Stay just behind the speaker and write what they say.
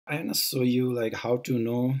I want to show you like how to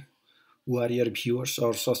know who are your viewers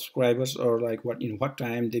or subscribers, or like what in what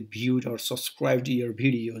time they viewed or subscribed to your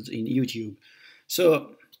videos in YouTube.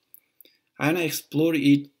 So I want to explore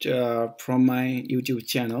it from my YouTube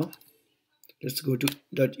channel. Let's go to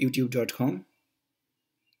 .youtube.com.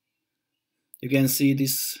 You can see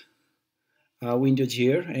this windows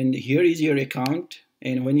here, and here is your account.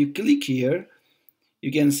 And when you click here,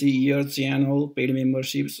 you can see your channel, paid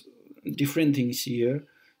memberships, different things here.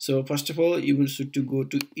 So first of all, you will should to go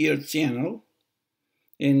to your channel,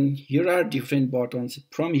 and here are different buttons.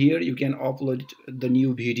 From here you can upload the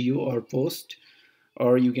new video or post,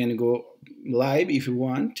 or you can go live if you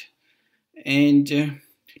want. And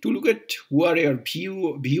to look at who are your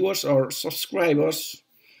viewers or subscribers,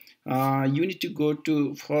 you need to go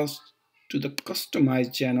to first to the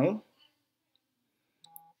customize channel,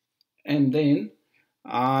 and then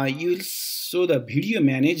you'll show the video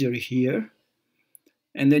manager here,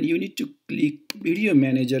 and then you need to click video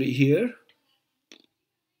manager here,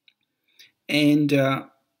 and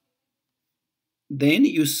then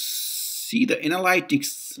you see the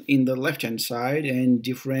analytics in the left hand side and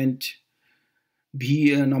different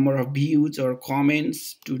number of views or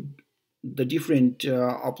comments to the different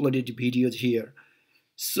uploaded videos here.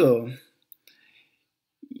 So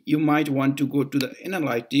you might want to go to the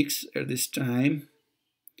analytics at this time,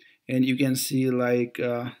 and you can see like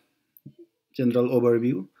general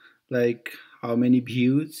overview, like how many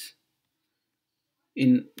views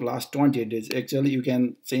in last 20 days. Actually you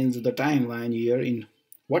can change the timeline here in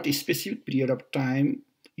what specific period of time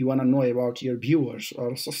you want to know about your viewers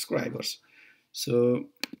or subscribers. So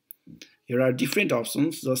here are different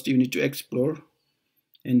options, just you need to explore,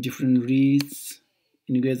 and different reach,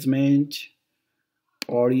 engagement,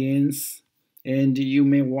 audience, and you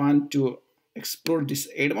may want to explore this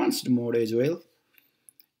advanced mode as well.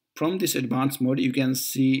 From this advanced mode you can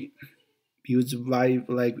see views by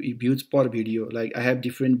like views per video. Like I have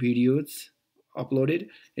different videos uploaded,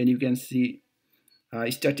 and you can see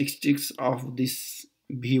statistics of these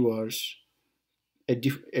viewers at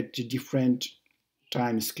different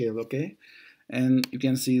time scale. Okay, and you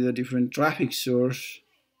can see the different traffic source,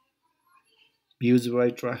 views by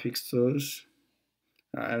traffic source.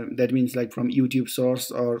 That means like from YouTube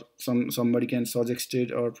source, or somebody can suggest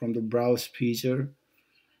it, or from the browse feature.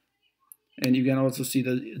 And you can also see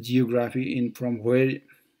the geography in from where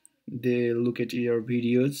they look at your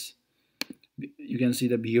videos. You can see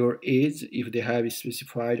the viewer age if they have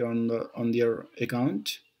specified on their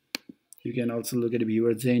account. You can also look at the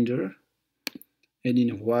viewer gender, and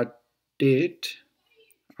in what date,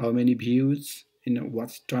 how many views, in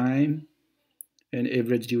what time, and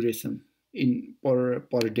average duration in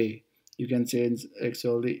per day. You can change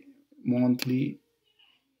actually monthly,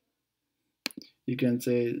 you can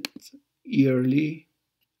say yearly,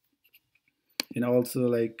 and also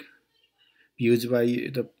like views by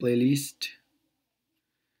the playlist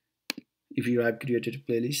if you have created a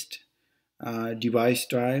playlist, device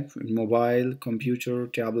type, mobile, computer,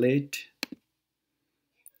 tablet,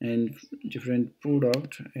 and different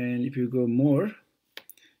product. And if you go more,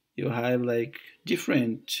 you have like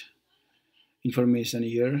different information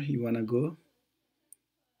here you want to go,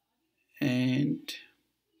 and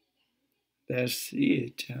that's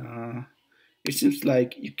it. It seems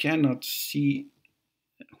like you cannot see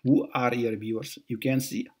who are your viewers. You can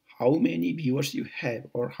see how many viewers you have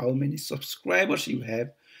or how many subscribers you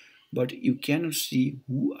have, but you cannot see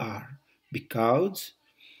who are, because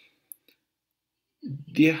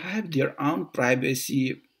they have their own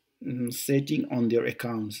privacy setting on their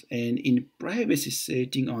accounts. And in privacy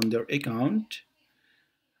setting on their account,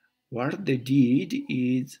 what they did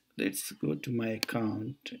is, let's go to my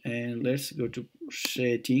account and let's go to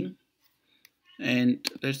setting, and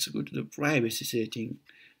let's go to the privacy setting.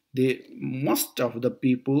 Most of the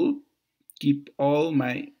people keep all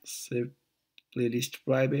my saved playlist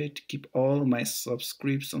private, keep all my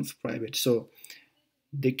subscriptions private. So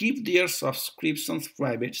they keep their subscriptions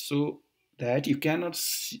private so that you cannot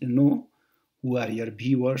know who are your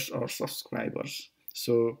viewers or subscribers.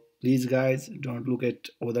 So please guys, don't look at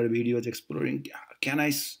other videos exploring can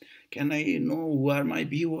I know who are my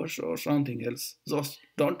viewers or something else. Just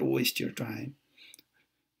don't waste your time.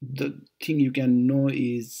 The thing you can know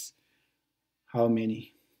is how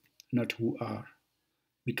many, not who are,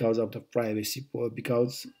 because of the privacy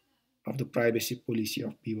policy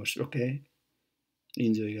of viewers. Okay,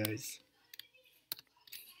 enjoy guys.